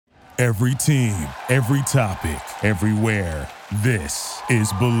Every team, every topic, everywhere. This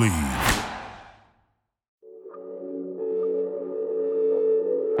is Bleav.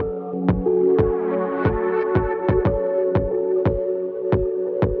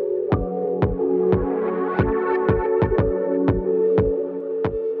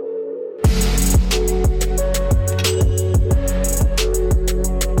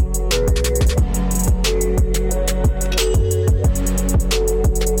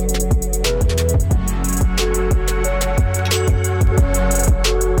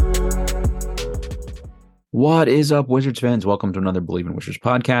 What is up, Wizards fans? Welcome to another Bleav in Wizards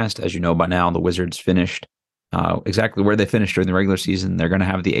podcast. As you know by now, the Wizards finished exactly where they finished during the regular season. They're going to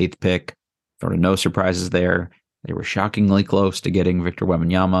have the 8th pick. Sort of no surprises there. They were shockingly close to getting Victor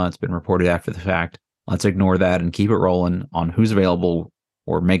Wembanyama. It's been reported after the fact. Let's ignore that and keep it rolling on who's available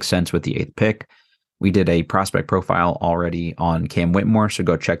or makes sense with the 8th pick. We did a prospect profile already on Cam Whitmore, so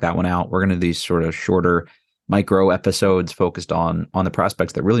go check that one out. We're going to do these sort of shorter micro episodes focused on the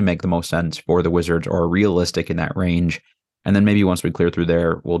prospects that really make the most sense for the Wizards or are realistic in that range. And then maybe once we clear through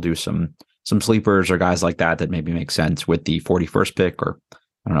there, we'll do some sleepers or guys like that maybe make sense with the 41st pick, or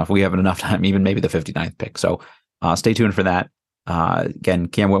I don't know if we have enough time, even maybe the 59th pick. So stay tuned for that. Again,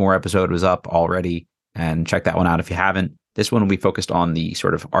 Cam Whitmore episode was up already, and check that one out if you haven't. This one will be focused on the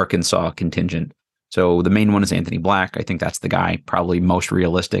sort of Arkansas contingent. So the main one is Anthony Black. I think that's the guy probably most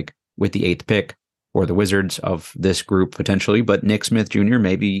realistic with the 8th pick for the Wizards of this group potentially, but Nick Smith Jr.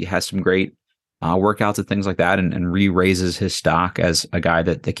 maybe has some great workouts and things like that and re-raises his stock as a guy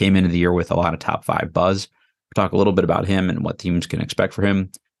that came into the year with a lot of top 5 buzz. We'll talk a little bit about him and what teams can expect for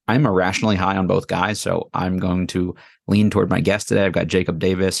him. I'm irrationally high on both guys, so I'm going to lean toward my guest today. I've got Jacob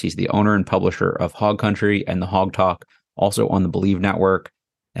Davis. He's the owner and publisher of Hawg Country and the Hawg Talk, also on the Bleav network.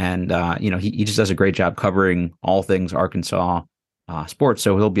 And, he just does a great job covering all things Arkansas sports,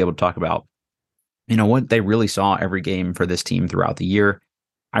 so he'll be able to talk about what they really saw every game for this team throughout the year.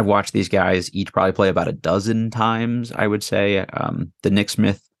 I've watched these guys each probably play about a dozen times, I would say. The Nick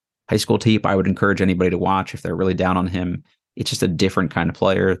Smith high school tape, I would encourage anybody to watch if they're really down on him. It's just a different kind of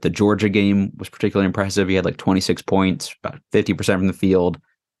player. The Georgia game was particularly impressive. He had like 26 points, about 50% from the field,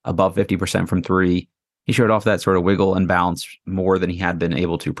 above 50% from three. He showed off that sort of wiggle and bounce more than he had been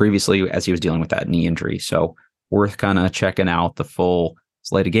able to previously as he was dealing with that knee injury. So worth kind of checking out the full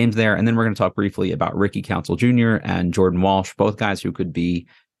slate of games there. And then we're going to talk briefly about Ricky Council Jr. and Jordan Walsh, both guys who could be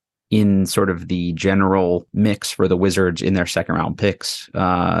in sort of the general mix for the Wizards in their second round picks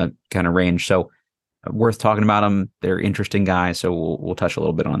kind of range. So worth talking about them. They're interesting guys, so we'll touch a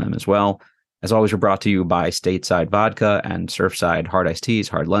little bit on them as well. As always, we're brought to you by Stateside Vodka and Surfside Hard Iced Teas,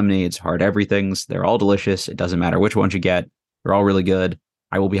 hard lemonades, hard everythings. They're all delicious. It doesn't matter which ones you get. They're all really good.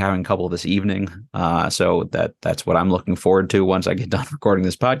 I will be having a couple this evening, so that's what I'm looking forward to once I get done recording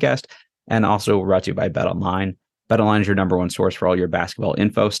this podcast. And also brought to you by BetOnline. BetOnline is your number one source for all your basketball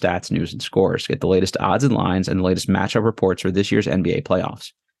info, stats, news, and scores. Get the latest odds and lines and the latest matchup reports for this year's NBA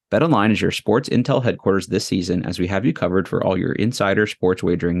playoffs. BetOnline is your sports intel headquarters this season, as we have you covered for all your insider sports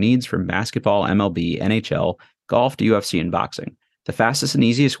wagering needs from basketball, MLB, NHL, golf to UFC and boxing. The fastest and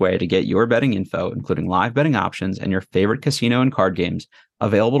easiest way to get your betting info, including live betting options and your favorite casino and card games,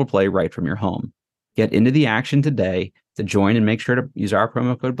 available to play right from your home. Get into the action today. To join, and make sure to use our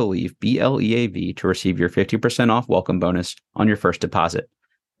promo code Bleav, BLEAV, to receive your 50% off welcome bonus on your first deposit.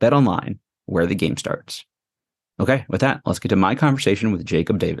 BetOnline, where the game starts. Okay, with that, let's get to my conversation with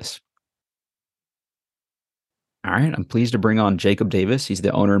Jacob Davis. All right, I'm pleased to bring on Jacob Davis. He's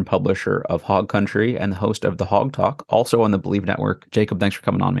the owner and publisher of Hawg Country and the host of the Hawg Talk, also on the Bleav network. Jacob, thanks for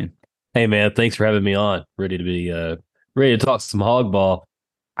coming on, man. Hey, man, thanks for having me on. Ready to talk some hog ball.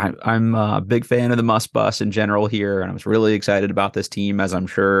 I'm a big fan of the Must Bus in general here, and I was really excited about this team, as I'm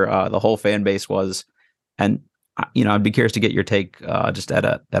sure the whole fan base was. And I'd be curious to get your take just at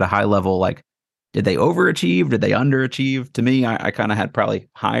a high level. Like, did they overachieve? Did they underachieve? To me, I kind of had probably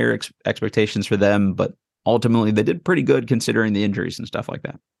higher expectations for them, but ultimately they did pretty good considering the injuries and stuff like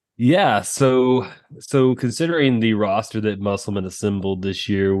that. Yeah, so considering the roster that Musselman assembled this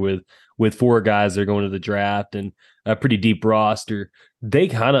year with 4 guys that are going to the draft and a pretty deep roster, they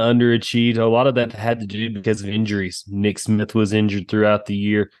kind of underachieved. A lot of that had to do because of injuries. Nick Smith was injured throughout the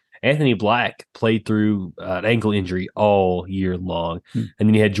year. Anthony Black played through an ankle injury all year long. And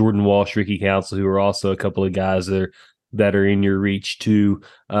then you had Jordan Walsh, Ricky Council, who are also a couple of guys that are in your reach too.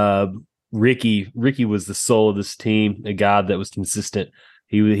 Ricky was the soul of this team, a guy that was consistent.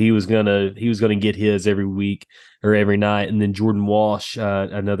 He was gonna get his every week or every night. And then Jordan Walsh,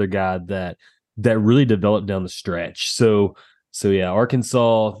 another guy that really developed down the stretch. So So yeah,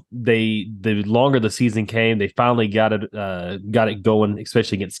 Arkansas, the longer the season came, they finally got it going,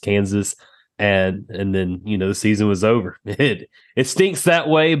 especially against Kansas. And then, the season was over. It stinks that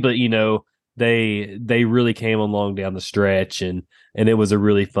way, but they really came along down the stretch, and it was a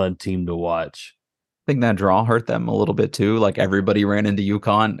really fun team to watch. I think that draw hurt them a little bit too. Like everybody ran into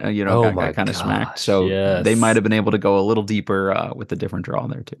UConn, Oh my got kind of smacked. gosh, So they might yes. have been able to go a little deeper with the different draw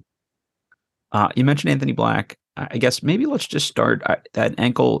there too. You mentioned Anthony Black. I guess maybe let's just start. That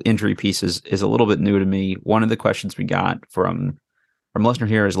ankle injury piece is a little bit new to me. One of the questions we got from listener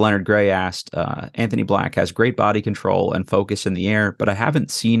here is Leonard Gray asked, Anthony Black has great body control and focus in the air, but I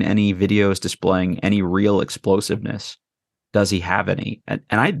haven't seen any videos displaying any real explosiveness. Does he have any? And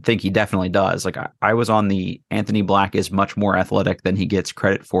I think he definitely does. Like I was on the Anthony Black is much more athletic than he gets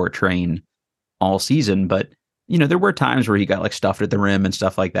credit for train all season, but there were times where he got like stuffed at the rim and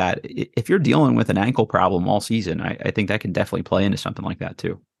stuff like that. If you're dealing with an ankle problem all season, I think that can definitely play into something like that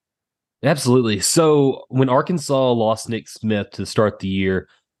too. Absolutely. So when Arkansas lost Nick Smith to start the year,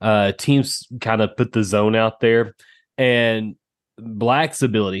 teams kind of put the zone out there, and Black's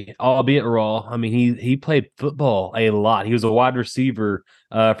ability, albeit raw. I mean, he played football a lot. He was a wide receiver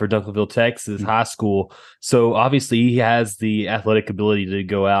for Duncanville, Texas, high school. So obviously he has the athletic ability to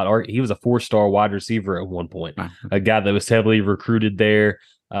go out. Or he was a 4-star wide receiver at one point, a guy that was heavily recruited there.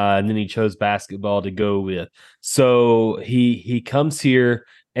 And then he chose basketball to go with. So he comes here,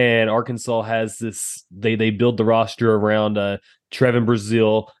 and Arkansas has this. They build the roster around Trevin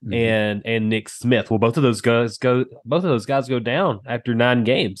Brazil and Nick Smith. Well, both of those guys go down after 9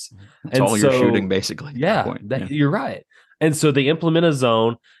 games. That's all you're shooting, basically. Yeah, you're right. And so they implement a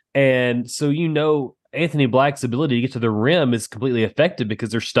zone, and so Anthony Black's ability to get to the rim is completely affected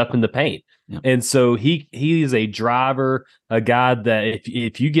because they're stuck in the paint. Yeah. And so he is a driver, a guy that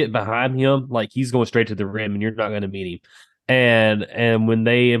if you get behind him, like he's going straight to the rim, and you're not going to meet him. And when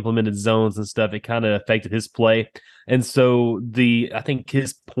they implemented zones and stuff, it kind of affected his play. And so I think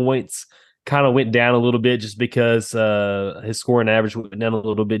his points kind of went down a little bit just because his scoring average went down a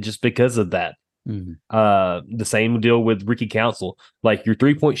little bit just because of that. The same deal with Ricky Council. Like your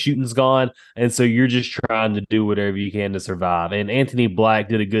 3-point shooting's gone, and so you're just trying to do whatever you can to survive. And Anthony Black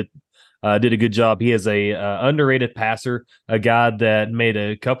did a good job. He is a underrated passer, a guy that made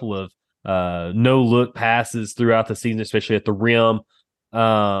a couple of no look passes throughout the season, especially at the rim.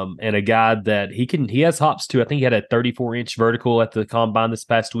 And a guy that he has hops too. I think he had a 34-inch vertical at the combine this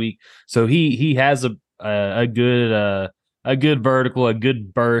past week. So he has a good vertical, a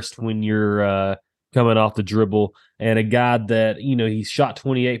good burst when you're coming off the dribble, and a guy that he shot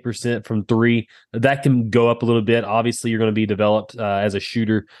 28% from 3. That can go up a little bit. Obviously, you're going to be developed as a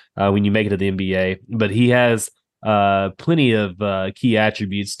shooter when you make it to the NBA, but he has plenty of key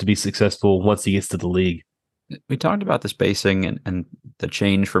attributes to be successful once he gets to the league. We talked about the spacing and the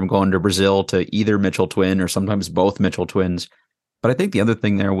change from going to Brazil to either Mitchell twin or sometimes both Mitchell twins. But I think the other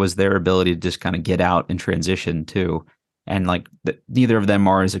thing there was their ability to just kind of get out and transition too. And like neither of them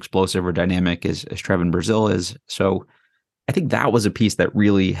are as explosive or dynamic as Trevin Brazil is. So I think that was a piece that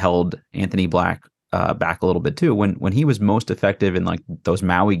really held Anthony Black back a little bit too. When he was most effective in like those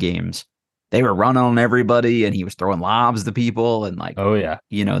Maui games, they were running on everybody and he was throwing lobs to people. And like, oh yeah,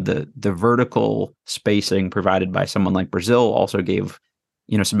 the vertical spacing provided by someone like Brazil also gave,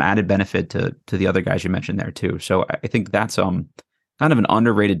 some added benefit to the other guys you mentioned there too. So I think that's kind of an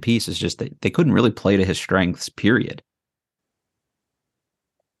underrated piece, is just that they couldn't really play to his strengths, period.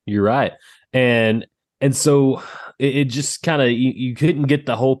 You're right. And so it just kind of, you couldn't get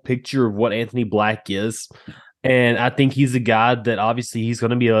the whole picture of what Anthony Black is. And I think he's a guy that obviously he's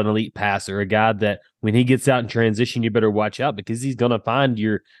going to be an elite passer, a guy that when he gets out in transition, you better watch out because he's going to find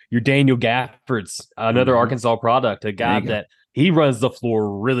your Daniel Gafford's, another Arkansas product, a guy that he runs the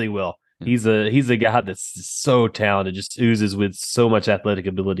floor really well. He's a guy that's so talented, just oozes with so much athletic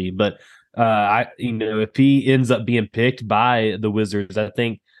ability. But if he ends up being picked by the Wizards, I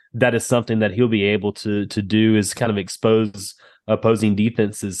think that is something that he'll be able to do, is kind of expose opposing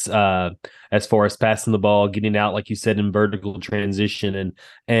defenses as far as passing the ball, getting out, like you said, in vertical transition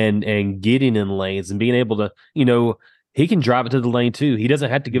and getting in lanes and being able to, he can drive it to the lane too. He doesn't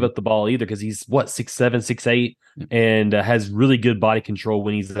have to give up the ball either because he's 6'7", 6'8", and has really good body control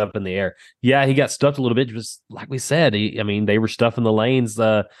when he's up in the air. Yeah, he got stuffed a little bit, just like we said. They were stuffing the lanes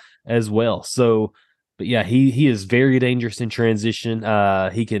as well. So, but yeah, he is very dangerous in transition.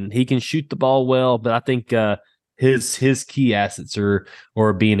 He can shoot the ball well, but I think his key assets are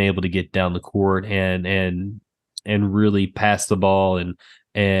being able to get down the court and really pass the ball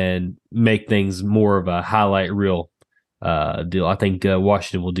and make things more of a highlight reel deal. I think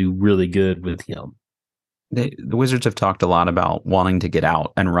Washington will do really good with him. The Wizards have talked a lot about wanting to get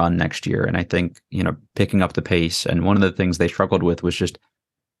out and run next year. And I think, picking up the pace. And one of the things they struggled with was just,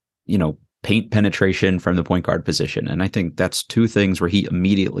 paint penetration from the point guard position. And I think that's two things where he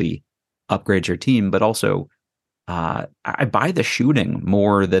immediately upgrades your team, but also I buy the shooting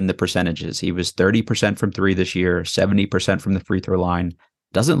more than the percentages. He was 30% from three this year, 70% from the free throw line.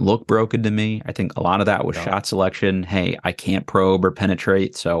 Doesn't look broken to me. I think a lot of that was shot selection. Hey, I can't probe or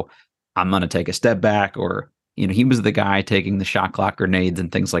penetrate, so I'm going to take a step back. Or, he was the guy taking the shot clock grenades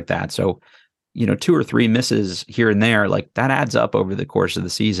and things like that. So, two or three misses here and there, like that adds up over the course of the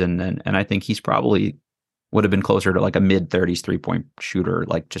season. And I think he's probably would have been closer to like a mid-30s 3-point shooter,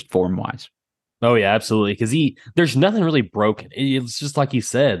 like just form wise. Oh yeah, absolutely. Because there's nothing really broken. It's just like you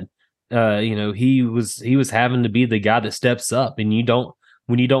said. He was having to be the guy that steps up, and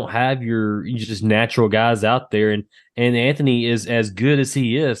when you don't have your just natural guys out there, and Anthony is as good as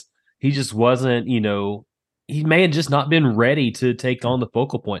he is, he just wasn't. He may have just not been ready to take on the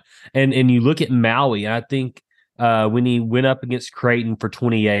focal point. And you look at Maui, I think when he went up against Creighton for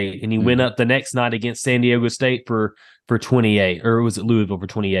 28, and he went up the next night against San Diego State for 28, or was it Louisville for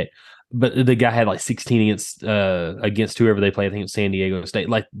 28? But the guy had like 16 against whoever they played. I think it was San Diego State.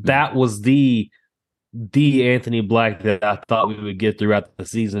 Like that was the Anthony Black that I thought we would get throughout the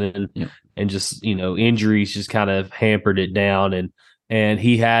season, and just injuries just kind of hampered it down, and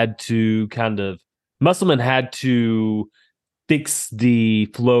he had to Musselman had to fix the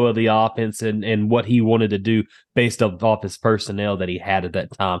flow of the offense and what he wanted to do based off his personnel that he had at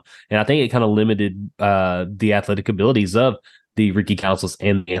that time, and I think it kind of limited the athletic abilities of the Ricky Councils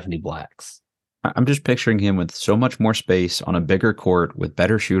and the Anthony Blacks. I'm just picturing him with so much more space on a bigger court with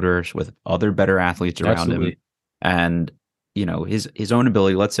better shooters, with other better athletes around him. And, his own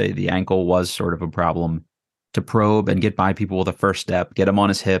ability, let's say the ankle was sort of a problem, to probe and get by people with a first step, get him on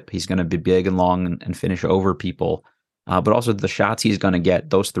his hip. He's going to be big and long and finish over people. But also the shots he's going to get,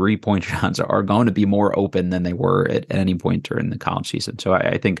 those 3-point shots are going to be more open than they were at any point during the college season. So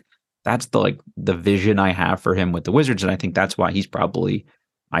I think that's the vision I have for him with the Wizards. And I think that's why he's probably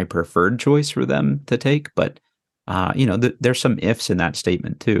my preferred choice for them to take. But, there's some ifs in that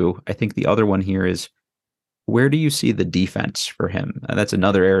statement too. I think the other one here is, where do you see the defense for him? That's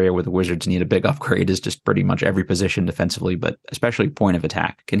another area where the Wizards need a big upgrade, is just pretty much every position defensively, but especially point of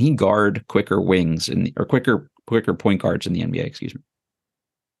attack. Can he guard quicker wings or quicker point guards in the NBA? Excuse me.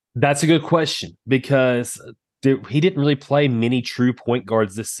 That's a good question, because he didn't really play many true point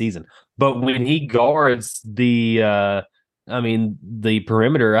guards this season. But when he guards the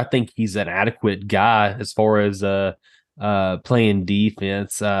perimeter, I think he's an adequate guy as far as playing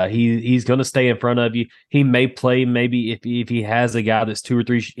defense. He's going to stay in front of you. He may play maybe if he has a guy that's 2 or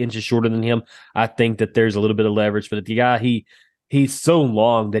 3 inches shorter than him. I think that there's a little bit of leverage. But if the guy he's so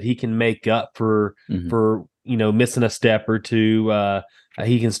long that he can make up for missing a step or two.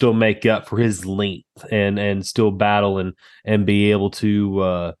 He can still make up for his length and still battle and be able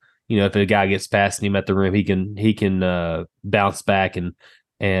to if a guy gets past him at the rim, he can bounce back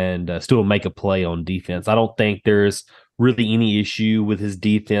and still make a play on defense. I don't think there's really any issue with his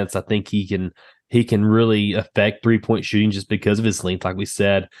defense. I think he can really affect 3-point shooting just because of his length, like we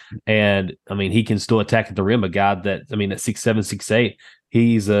said. And he can still attack at the rim. A guy that at 6'7",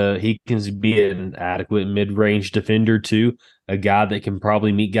 6'8", he can be an adequate mid-range defender too. A guy that can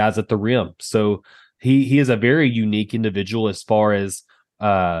probably meet guys at the rim. So he is a very unique individual as far as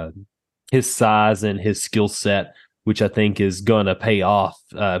his size and his skill set, which I think is going to pay off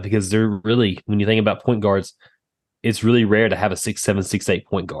because they're really, when you think about point guards, it's really rare to have a 6'7", 6'8"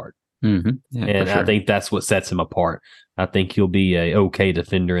 point guard. Mm-hmm. Yeah, and sure. I think that's what sets him apart. I think he'll be a okay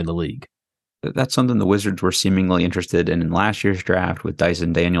defender in the league. That's something the Wizards were seemingly interested in last year's draft with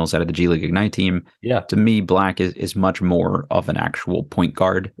Dyson Daniels out of the G League Ignite team. Yeah. To me, Black is much more of an actual point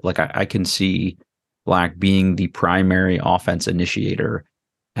guard. Like I can see Black being the primary offense initiator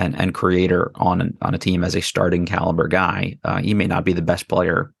and creator on a team as a starting caliber guy. He may not be the best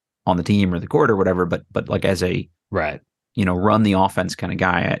player on the team or the court or whatever, but like as a right, run the offense kind of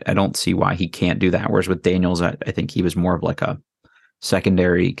guy, I don't see why he can't do that. Whereas with Daniels, I think he was more of like a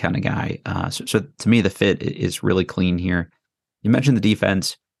secondary kind of guy. So to me, the fit is really clean here. You mentioned the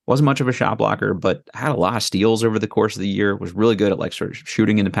defense. Wasn't much of a shot blocker, but had a lot of steals over the course of the year. Was really good at like sort of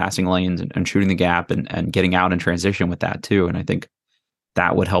shooting into passing lanes and shooting the gap and getting out in transition with that too. And I think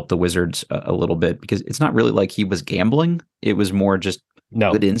that would help the Wizards a little bit because it's not really like he was gambling. It was more just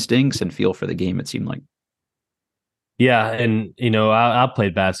good instincts and feel for the game, it seemed like. Yeah, and I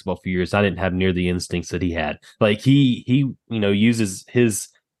played basketball for years. I didn't have near the instincts that he had. Like he uses his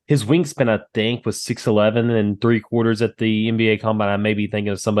wingspan, I think, was 6'11" and 3/4 at the NBA Combine. I may be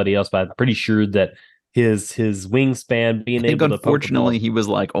thinking of somebody else, but I'm pretty sure that his wingspan, I being think able to poke the ball. unfortunately he was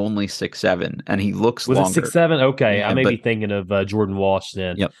like only 6'7", and he looks Was longer. it 6'7"? Okay, Yeah, I may be thinking of Jordan Walsh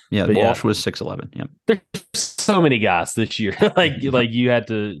then. Yep. Yeah, But Walsh was 6'11". Yep. there's so many guys this year. like you had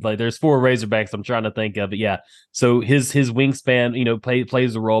to there's 4 Razorbacks I'm trying to think of. But yeah, so his wingspan,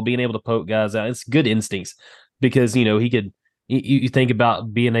 plays a role, being able to poke guys out. It's good instincts because he could. You think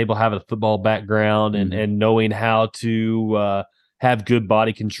about being able to have a football background and knowing how to have good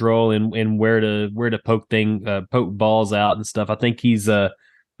body control and where to poke balls out and stuff. I think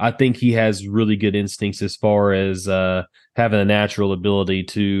he has really good instincts as far as having a natural ability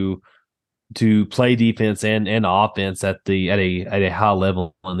to play defense and offense at a high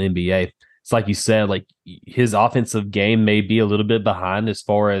level in the NBA. It's like you said, like his offensive game may be a little bit behind as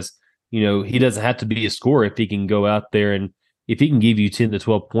far as, he doesn't have to be a scorer if he can go out there and if he can give you 10 to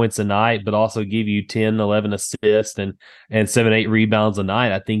 12 points a night, but also give you 10, 11 assists and 7, 8 rebounds a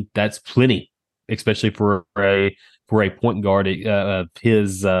night. I think that's plenty, especially for a point guard of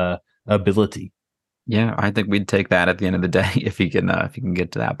his ability. Yeah, I think we'd take that at the end of the day if he can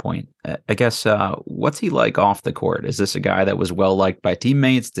get to that point. I guess what's he like off the court? Is this a guy that was well liked by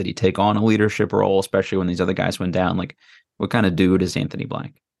teammates? Did he take on a leadership role, especially when these other guys went down? Like, what kind of dude is Anthony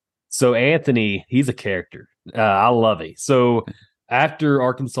Black? So Anthony, he's a character. I love it. So after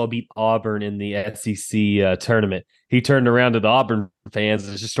Arkansas beat Auburn in the SEC tournament, he turned around to the Auburn fans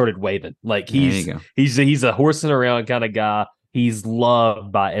and just started waving. Like he's a horsing around kind of guy. He's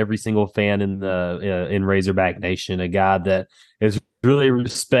loved by every single fan in Razorback Nation. A guy that is really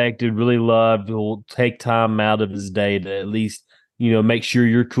respected, really loved. Will take time out of his day to at least make sure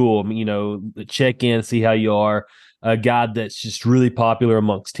you're cool. Check in, see how you are. A guy that's just really popular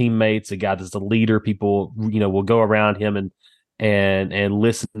amongst teammates. A guy that's a leader. People will go around him and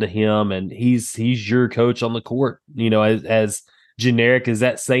listen to him. And he's your coach on the court. As generic as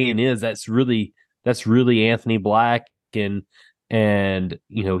that saying is, that's really Anthony Black. And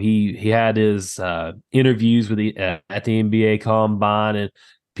he had his interviews with at the NBA Combine, and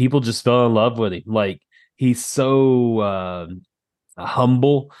people just fell in love with him. Like he's so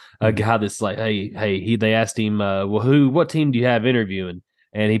humble, a guy that's like, hey. They asked him, what team do you have interviewing?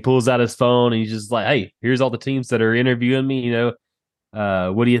 And he pulls out his phone and he's just like, hey, here's all the teams that are interviewing me.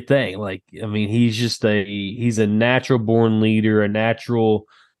 What do you think? Like, I mean, he's a natural born leader, a natural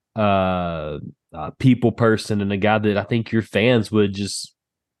people person, and a guy that I think your fans would just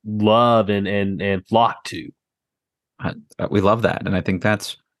love and flock to. We love that. And I think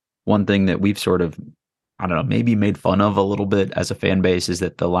that's one thing that we've sort of, I don't know, maybe made fun of a little bit as a fan base, is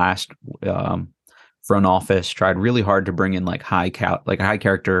that the last front office tried really hard to bring in like high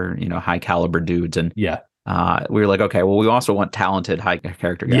character, high caliber dudes. And we were like, okay, well, we also want talented, high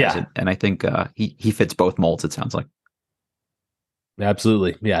character guys. Yeah. And I think he fits both molds, it sounds like.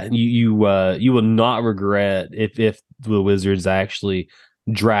 Absolutely. Yeah. You will not regret if the Wizards actually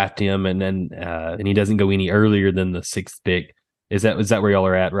draft him and he doesn't go any earlier than the 6th pick. Is that where y'all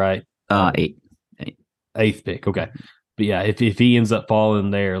are at, right? 8th pick. Okay. But yeah, if he ends up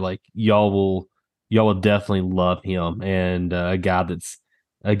falling there, like y'all will definitely love him, and a guy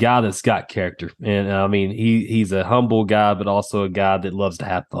that's got character. And I mean, he's a humble guy, but also a guy that loves to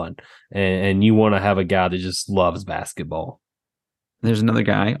have fun. And you want to have a guy that just loves basketball. There's another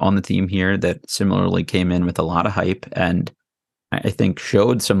guy on the team here that similarly came in with a lot of hype and I think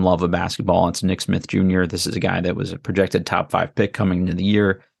showed some love of basketball. It's Nick Smith Jr. This is a guy that was a projected top 5 pick coming into the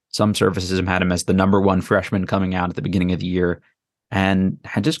year. Some services have had him as the number 1 freshman coming out at the beginning of the year, and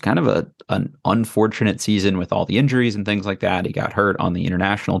had just kind of an unfortunate season with all the injuries and things like that. He got hurt on the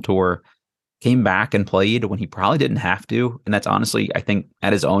international tour, came back and played when he probably didn't have to. And that's honestly, I think,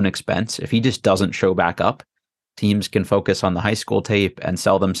 at his own expense. If he just doesn't show back up, teams can focus on the high school tape and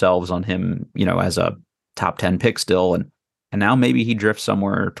sell themselves on him, as a top 10 pick still. And now maybe he drifts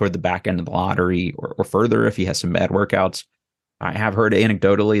somewhere toward the back end of the lottery or further if he has some bad workouts. I have heard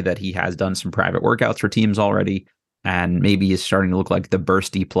anecdotally that he has done some private workouts for teams already, and maybe is starting to look like the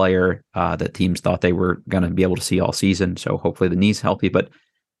bursty player that teams thought they were going to be able to see all season. So hopefully the knee's healthy. But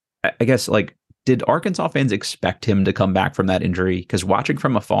I guess, did Arkansas fans expect him to come back from that injury? Because watching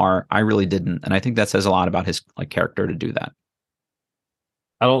from afar, I really didn't. And I think that says a lot about his character to do that.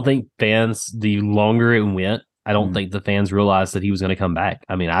 I don't think fans, the longer it went, I don't think the fans realized that he was going to come back.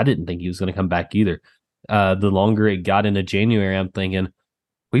 I mean, I didn't think he was going to come back either. The longer it got into January, I'm thinking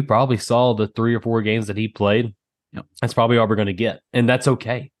we probably saw the 3 or 4 games that he played. Yep. That's probably all we're going to get. And that's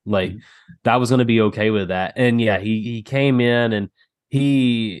okay. That was going to be okay with that. And yeah, he came in and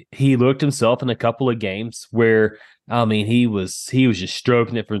he looked himself in a couple of games where, I mean, he was just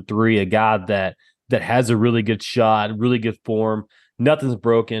stroking it from 3, a guy that has a really good shot, really good form. Nothing's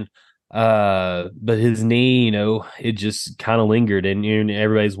broken. But his knee, it just kind of lingered, and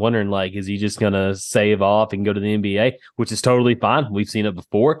everybody's wondering, like, is he just gonna save off and go to the NBA, which is totally fine. We've seen it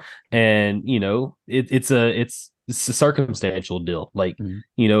before, and it's a circumstantial deal. Like,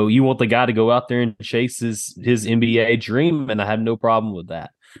 you want the guy to go out there and chase his NBA dream, and I have no problem with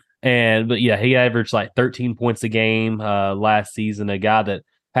that. But yeah, he averaged like 13 points a game last season. A guy that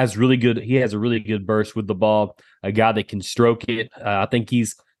has he has a really good burst with the ball. A guy that can stroke it. I think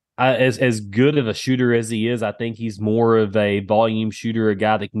he's as good of a shooter as he is. I think he's more of a volume shooter, a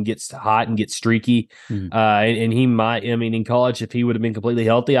guy that can get hot and get streaky. And he might. I mean, in college, if he would have been completely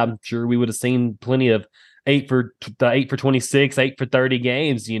healthy, I'm sure we would have seen plenty of 8 for 26, 8 for 30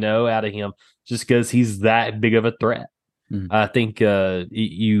 games, out of him, just because he's that big of a threat. I think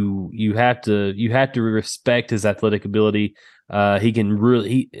you have to respect his athletic ability. He can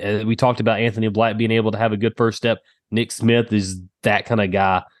really. We talked about Anthony Black being able to have a good first step. Nick Smith is that kind of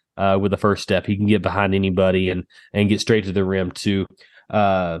guy with the first step. He can get behind anybody and get straight to the rim too.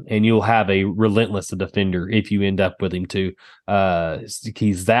 And you'll have a relentless defender if you end up with him too.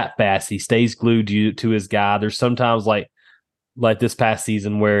 He's that fast. He stays glued to his guy. There's sometimes like this past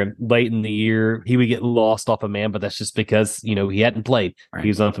season where late in the year he would get lost off a man, but that's just because he hadn't played. Right. He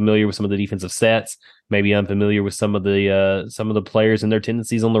was unfamiliar with some of the defensive sets, maybe unfamiliar with some of the players and their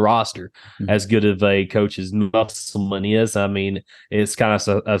tendencies on the roster. As good of a coach as Musselman is, I mean, it's kind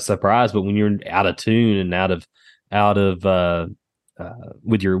of a surprise. But when you're out of tune and out of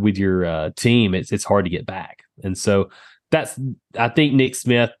with your team, it's hard to get back. And so I think Nick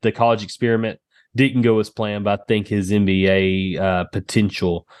Smith, the college experiment, didn't go as planned, but I think his NBA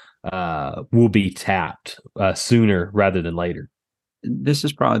potential will be tapped sooner rather than later. This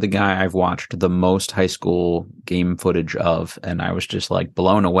is probably the guy I've watched the most high school game footage of, and I was just like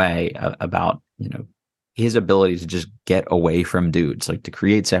blown away about his ability to just get away from dudes, like to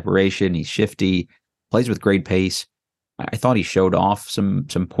create separation. He's shifty, plays with great pace. I thought he showed off some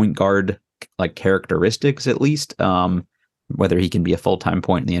point guard like characteristics at least. Whether he can be a full-time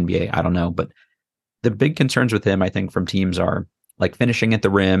point in the NBA, I don't know, but the big concerns with him, I think, from teams are like finishing at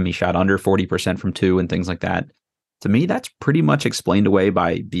the rim. He shot under 40% from two and things like that. To me, that's pretty much explained away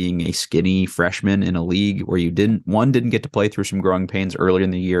by being a skinny freshman in a league where you didn't get to play through some growing pains earlier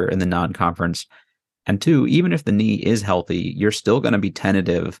in the year in the non-conference. And two, even if the knee is healthy, you're still going to be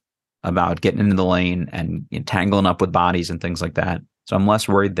tentative about getting into the lane and tangling up with bodies and things like that. So I'm less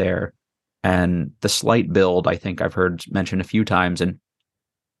worried there. And the slight build, I think I've heard mentioned a few times, and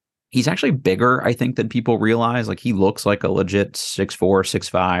he's actually bigger, I think, than people realize. Like, he looks like a legit 6'4",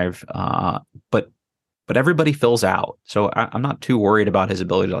 6'5", but everybody fills out. So I'm not too worried about his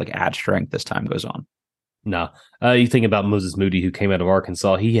ability to like add strength as time goes on. No. You think about Moses Moody, who came out of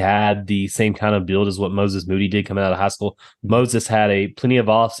Arkansas. He had the same kind of build as what Moses Moody did coming out of high school. Moses had plenty of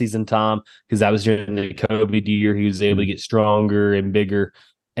off-season time because that was during the COVID year. He was able to get stronger and bigger.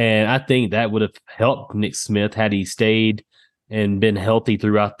 And I think that would have helped Nick Smith had he stayed and been healthy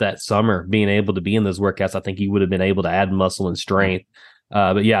throughout that summer, being able to be in those workouts. I think he would have been able to add muscle and strength.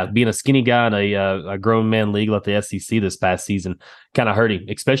 But yeah, being a skinny guy in a grown man league like the SEC this past season kind of hurt him,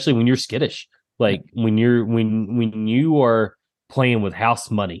 especially when you're skittish. Like when you are playing with house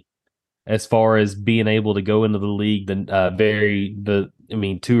money, as far as being able to go into the league,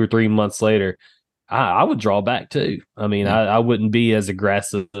 2 or 3 months later, I would draw back too. I mean, I wouldn't be as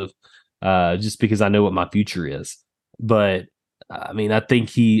aggressive just because I know what my future is. But I mean, I think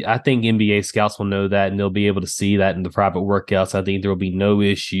NBA scouts will know that, and they'll be able to see that in the private workouts. I think there will be no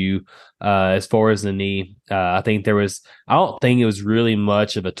issue as far as the knee. I don't think it was really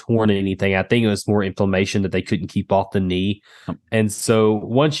much of a torn anything. I think it was more inflammation that they couldn't keep off the knee. And so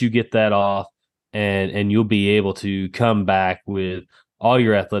once you get that off, and you'll be able to come back with all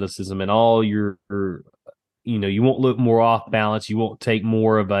your athleticism and all your, you won't look more off balance. You won't take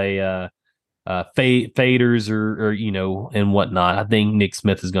more of a faders or and whatnot. I think Nick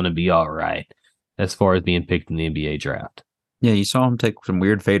Smith is going to be all right as far as being picked in the NBA draft. Yeah, you saw him take some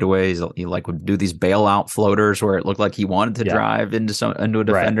weird fadeaways. He would do these bailout floaters where it looked like he wanted to drive into a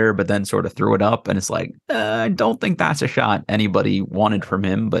defender, but then sort of threw it up. And it's like, I don't think that's a shot anybody wanted from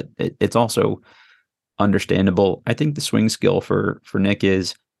him, but it's also understandable. I think the swing skill for Nick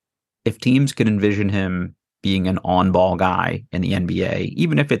is, if teams can envision him being an on-ball guy in the NBA,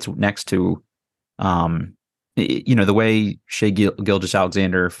 even if it's next to the way Shai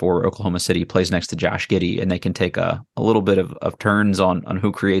Gilgeous-Alexander for Oklahoma City plays next to Josh Giddey, and they can take a little bit of turns on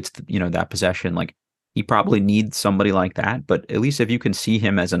who creates that possession. Like, he probably needs somebody like that, but at least if you can see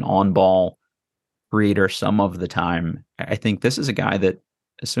him as an on-ball creator some of the time, I think this is a guy that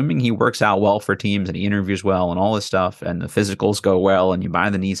assuming he works out well for teams and he interviews well and all this stuff and the physicals go well and you buy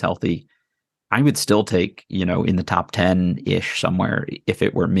the knees healthy, I would still take, in the top 10-ish somewhere if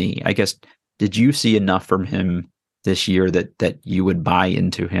it were me. I guess, did you see enough from him this year that you would buy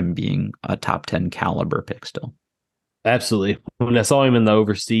into him being a top 10 caliber pick still? Absolutely. When I saw him in the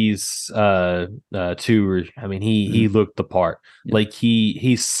overseas tour, I mean, he looked the part. Yeah. Like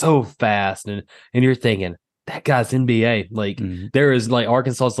he's so fast, and you're thinking that guy's NBA. Like there is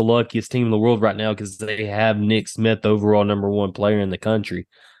Arkansas is the luckiest team in the world right now because they have Nick Smith, overall #1 player in the country.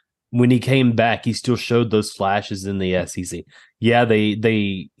 When he came back, he still showed those flashes in the SEC. Yeah, they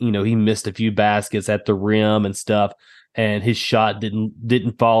he missed a few baskets at the rim and stuff, and his shot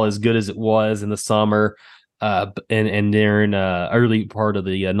didn't fall as good as it was in the summer. And during early part of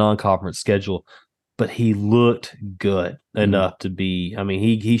the non-conference schedule, but he looked good enough to be. I mean,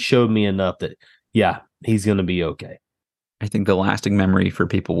 he showed me enough that he's going to be okay. I think the lasting memory for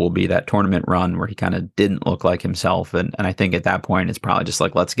people will be that tournament run where he kind of didn't look like himself, and I think at that point it's probably just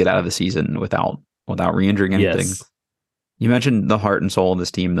like, let's get out of the season without re-injuring anything. Yes. You mentioned the heart and soul of this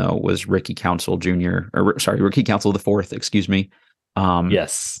team though was Ricky Council the fourth, excuse me.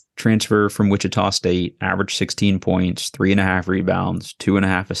 Yes. Transfer from Wichita State, averaged 16 points, 3.5 rebounds,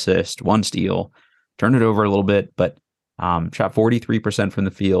 2.5 assists, 1 steal. Turned it over a little bit, but shot 43% from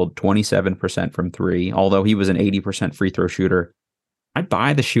the field, 27% from 3, although he was an 80% free throw shooter. I'd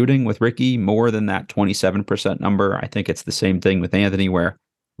buy the shooting with Ricky more than that 27% number. I think it's the same thing with Anthony, where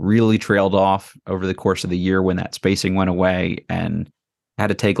really trailed off over the course of the year when that spacing went away and had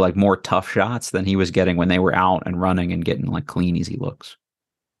to take more tough shots than he was getting when they were out and running and getting clean, easy looks.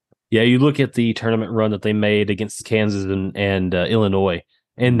 Yeah, you look at the tournament run that they made against Kansas and Illinois,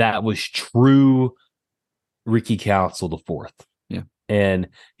 and that was true Ricky Council the fourth. Yeah. And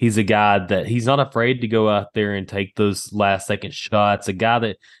he's a guy that he's not afraid to go out there and take those last second shots. A guy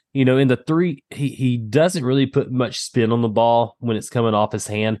that, in the three, he doesn't really put much spin on the ball when it's coming off his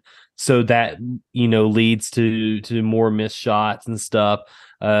hand. So that, leads to more missed shots and stuff.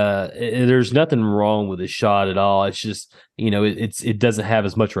 There's nothing wrong with his shot at all. It's just, it doesn't have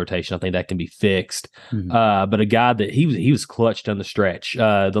as much rotation. I think that can be fixed. But a guy that he was clutch down the stretch.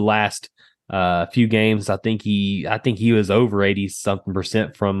 The last few games, I think he was over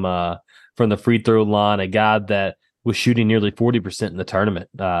 80-something% from the free throw line. A guy that was shooting nearly 40% in the tournament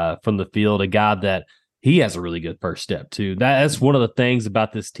from the field. A guy that he has a really good first step too. That's one of the things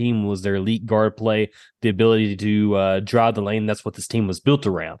about this team was their elite guard play, the ability to drive the lane. That's what this team was built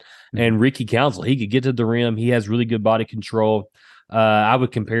around. And Ricky Council, he could get to the rim. He has really good body control. I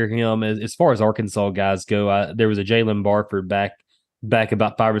would compare him as far as Arkansas guys go. There was a Jalen Barford back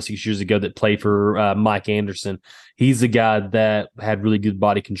about 5 or 6 years ago that played for Mike Anderson. He's a guy that had really good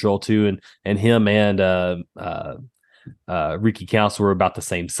body control too, and him and Ricky Council were about the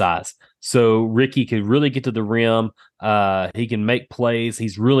same size. So Ricky could really get to the rim. He can make plays.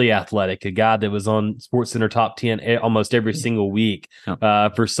 He's really athletic. A guy that was on SportsCenter top 10 almost every single week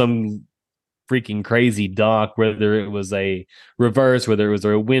for some freaking crazy dunk, whether it was a reverse, whether it was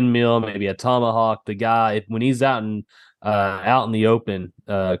a windmill, maybe a tomahawk. The guy, when he's out in the open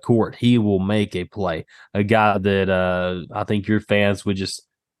court, he will make a play. A guy that I think your fans would just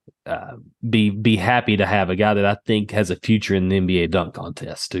be happy to have. A guy that I think has a future in the NBA dunk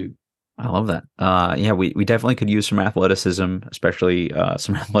contest too. I love that. We definitely could use some athleticism, especially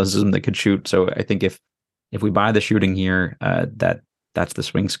some athleticism that could shoot. So I think if we buy the shooting here, that's the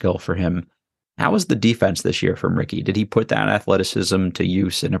swing skill for him. How was the defense this year from Ricky? Did he put that athleticism to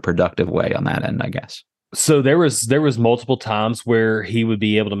use in a productive way on that end, I guess? So there was multiple times where he would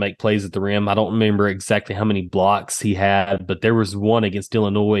be able to make plays at the rim. I don't remember exactly how many blocks he had, but there was one against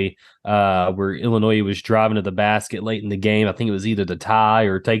Illinois where Illinois was driving to the basket late in the game. I think it was either to tie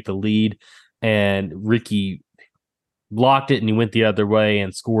or take the lead, and Ricky blocked it and he went the other way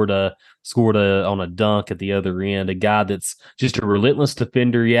and scored on a dunk at the other end. A guy that's just a relentless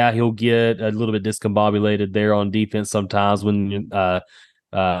defender. Yeah, he'll get a little bit discombobulated there on defense sometimes when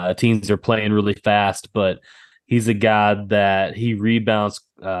teams are playing really fast, but he's a guy that he rebounds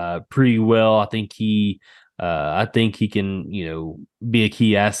pretty well. I think he can, be a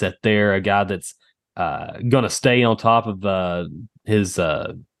key asset there. A guy that's going to stay on top of his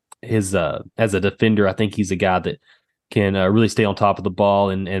as a defender. I think he's a guy that can really stay on top of the ball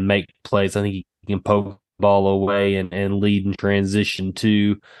and make plays. I think he can poke the ball away and lead in transition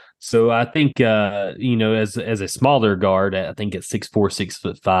too. So I think, as a smaller guard, I think at 6'4",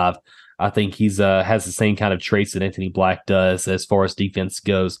 6'5", I think he's has the same kind of traits that Anthony Black does as far as defense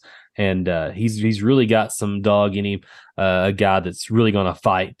goes. And he's really got some dog in him, a guy that's really going to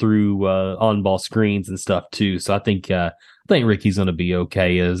fight through on-ball screens and stuff too. So I think think Ricky's going to be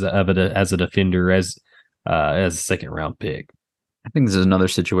okay as a defender, as a second round pick. I think this is another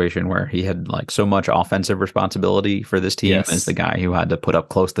situation where he had like so much offensive responsibility for this team as the guy who had to put up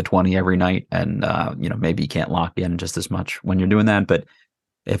close to 20 every night. And, maybe you can't lock in just as much when you're doing that. But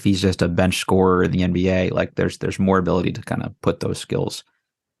if he's just a bench scorer in the NBA, like there's more ability to kind of put those skills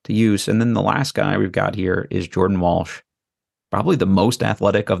to use. And then the last guy we've got here is Jordan Walsh, probably the most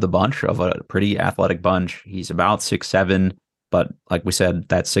athletic of the bunch, of a pretty athletic bunch. He's about 6'7", but like we said,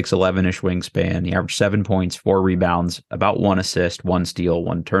 that 6'11-ish wingspan. He averaged 7 points, 4 rebounds, about 1 assist, 1 steal,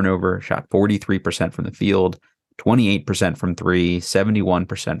 1 turnover, shot 43% from the field, 28% from three,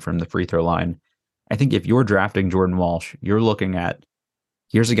 71% from the free throw line. I think if you're drafting Jordan Walsh, you're looking at,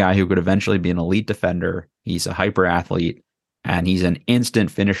 here's a guy who could eventually be an elite defender. He's a hyper athlete, and he's an instant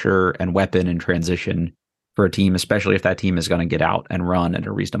finisher and weapon in transition for a team, especially if that team is going to get out and run at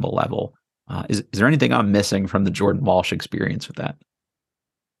a reasonable level. Is there anything I'm missing from the Jordan Walsh experience with that?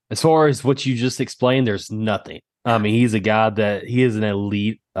 As far as what you just explained, there's nothing. I mean, he's a guy that he is an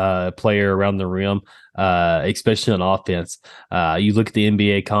elite player around the rim, especially on offense. You look at the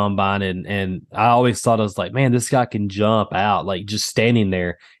NBA Combine, and I always thought, I was like, man, this guy can jump out. Like, just standing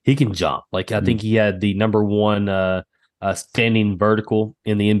there, he can jump. Like, I think he had the number one standing vertical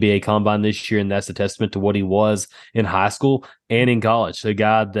in the NBA Combine this year, and that's a testament to what he was in high school and in college. A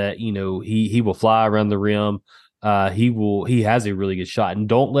guy that, he will fly around the rim. He has a really good shot, and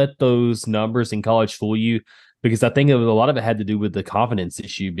don't let those numbers in college fool you, because I think a lot of it had to do with the confidence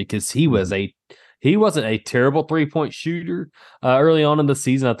issue, because he wasn't a terrible 3-point shooter early on in the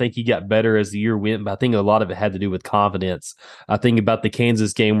season. I think he got better as the year went, but I think a lot of it had to do with confidence. I think about the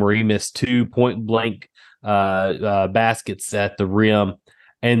Kansas game where he missed 2 point blank baskets at the rim,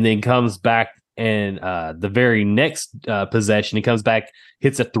 and then comes back, and the very next possession, he comes back,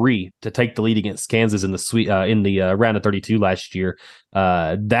 hits a 3 to take the lead against Kansas in the round of 32 last year.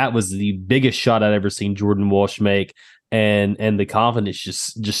 That was the biggest shot I'd ever seen Jordan Walsh make, and the confidence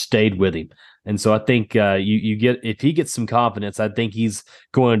just stayed with him. And so I think if he gets some confidence, I think he's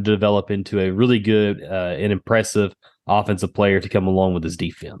going to develop into a really good and impressive offensive player to come along with his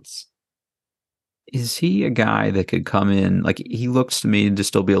defense. Is he a guy that could come in, like, he looks to me to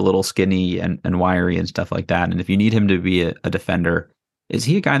still be a little skinny and wiry and stuff like that. And if you need him to be a defender, is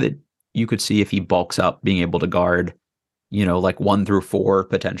he a guy that you could see, if he bulks up, being able to guard, like 1 through 4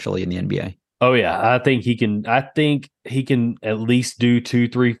 potentially in the NBA? Oh yeah, I think he can at least do 2,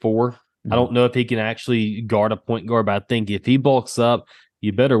 3, 4. I don't know if he can actually guard a point guard, but I think if he bulks up,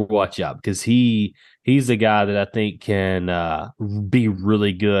 you better watch out, because he's a guy that I think can be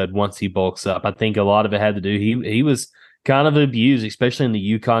really good once he bulks up. I think a lot of it had to do, he was kind of abused, especially in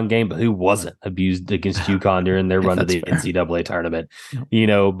the UConn game, but who wasn't abused against UConn during their run to the NCAA tournament?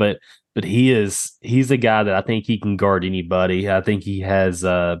 But he's a guy that I think he can guard anybody. I think he has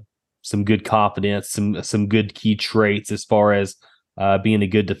some good confidence, some good key traits as far as being a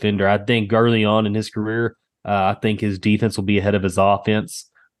good defender. I think early on in his career, I think his defense will be ahead of his offense.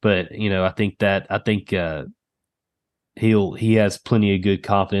 But I think he has plenty of good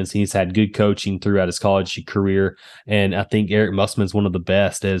confidence. He's had good coaching throughout his college career, and I think Eric Musselman's one of the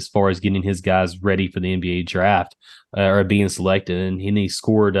best as far as getting his guys ready for the NBA draft or being selected. And he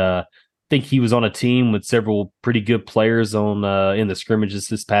scored. I think he was on a team with several pretty good players on in the scrimmages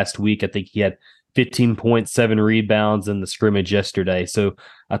this past week. I think he had 15.7 rebounds in the scrimmage yesterday. So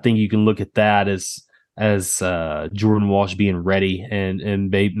I think you can look at that as Jordan Walsh being ready and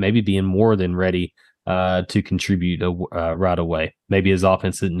maybe being more than ready to contribute right away. Maybe his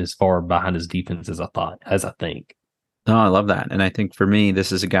offense isn't as far behind his defense as I think. No, I love that. And I think for me,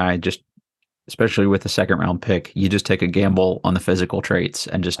 this is a guy, just especially with a second round pick, you just take a gamble on the physical traits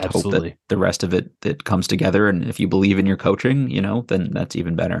and just hope that the rest of it comes together. And if you Bleav in your coaching, then that's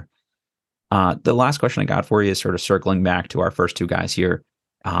even better. The last question I got for you is sort of circling back to our first two guys here.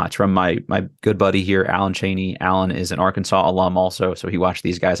 It's from my good buddy here, Alan Cheney. Alan is an Arkansas alum also, so he watched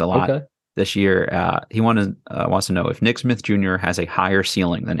these guys a lot this year. He wants to know if Nick Smith Jr. has a higher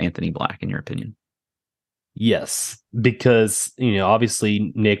ceiling than Anthony Black, in your opinion. Yes, because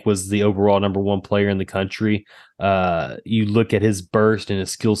obviously Nick was the overall number 1 player in the country. You look at his burst and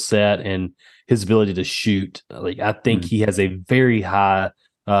his skill set and his ability to shoot. Like, I think he has a very high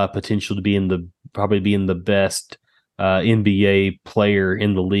potential to probably being the best NBA player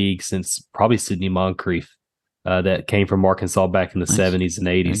in the league since probably Sidney Moncrief, that came from Arkansas back in the 70s and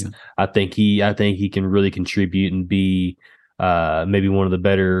 80s. I think he can really contribute and be maybe one of the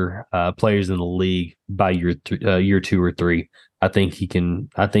better players in the league by year 2 or 3. I think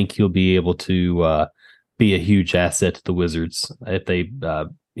he'll be able to be a huge asset to the Wizards if they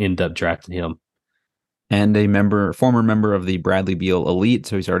end up drafting him. and former member of the Bradley Beal Elite.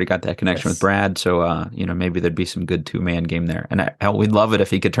 So he's already got that connection with Brad. So, maybe there'd be some good 2-man game there. And we'd love it if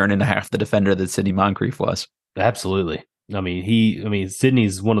he could turn into half the defender that Sidney Moncrief was. Absolutely.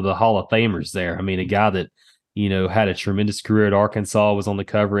 Sidney's one of the Hall of Famers there. A guy that, had a tremendous career at Arkansas, was on the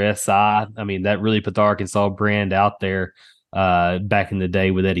cover of SI. That really put the Arkansas brand out there back in the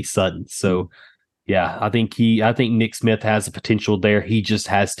day with Eddie Sutton. So, yeah, I think Nick Smith has the potential there. He just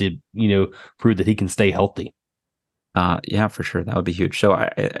has to, prove that he can stay healthy. Yeah, for sure. That would be huge. So I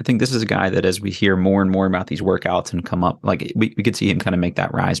think this is a guy that, as we hear more and more about these workouts and come up, like we could see him kind of make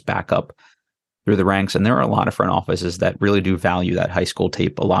that rise back up through the ranks. And there are a lot of front offices that really do value that high school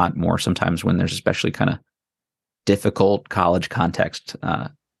tape a lot more sometimes when there's especially kind of difficult college context,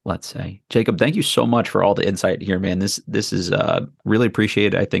 let's say. Jacob, thank you so much for all the insight here, man. This is really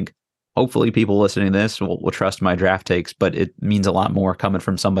appreciated. I think hopefully people listening to this will trust my draft takes, but it means a lot more coming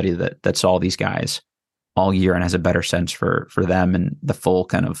from somebody that saw these guys all year and has a better sense for them and the full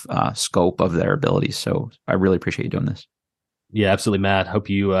kind of scope of their abilities. So I really appreciate you doing this. Yeah, absolutely, Matt. Hope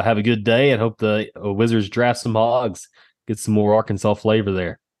you have a good day, and hope the Wizards draft some Hogs, get some more Arkansas flavor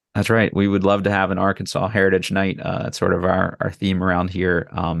there. That's right. We would love to have an Arkansas Heritage Night. It's sort of our theme around here.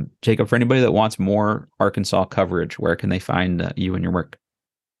 Jacob, for anybody that wants more Arkansas coverage, where can they find you and your work?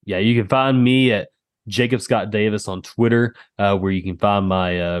 Yeah, you can find me at Jacob Scott Davis on Twitter, where you can find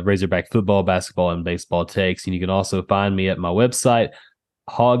my Razorback football, basketball, and baseball takes. And you can also find me at my website,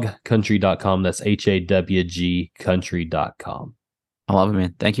 hawgcountry.com. That's HAWG country.com. I love it,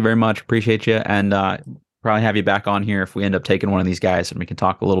 man. Thank you very much. Appreciate you. And probably have you back on here if we end up taking one of these guys, and we can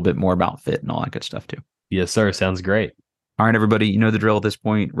talk a little bit more about fit and all that good stuff too. Yes, sir. Sounds great. All right, everybody. You know the drill at this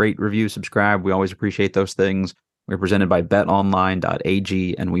point. Rate, review, subscribe. We always appreciate those things. We're presented by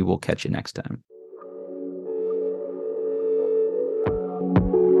betonline.ag, and we will catch you next time.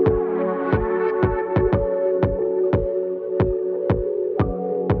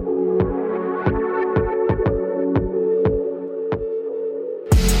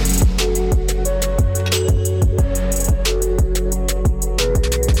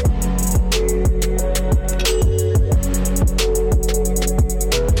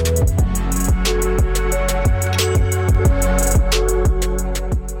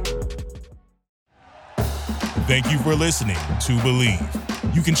 Thank you for listening to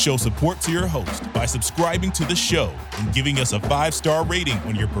Bleav. You can show support to your host by subscribing to the show and giving us a 5-star rating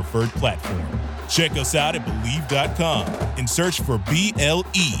on your preferred platform. Check us out at Bleav.com and search for BLEAV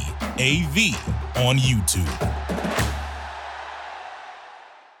on YouTube.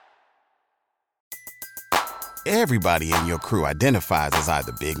 Everybody in your crew identifies as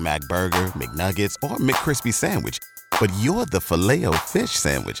either Big Mac Burger, McNuggets, or McCrispy Sandwich. But you're the Filet-O-Fish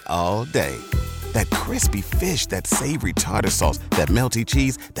Sandwich all day. That crispy fish, that savory tartar sauce, that melty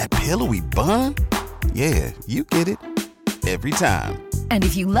cheese, that pillowy bun. Yeah, you get it. Every time. And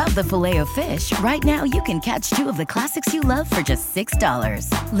if you love the Filet-O-Fish, right now you can catch 2 of the classics you love for just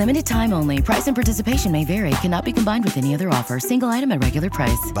 $6. Limited time only. Price and participation may vary. Cannot be combined with any other offer. Single item at regular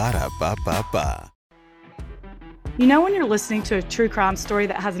price. Ba-da-ba-ba-ba. You know when you're listening to a true crime story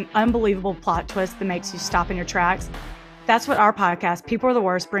that has an unbelievable plot twist that makes you stop in your tracks? That's what our podcast, People Are the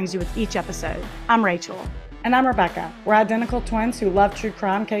Worst, brings you with each episode. I'm Rachel. And I'm Rebecca. We're identical twins who love true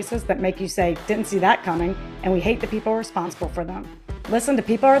crime cases that make you say, didn't see that coming, and we hate the people responsible for them. Listen to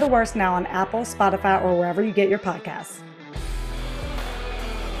People Are the Worst now on Apple, Spotify, or wherever you get your podcasts.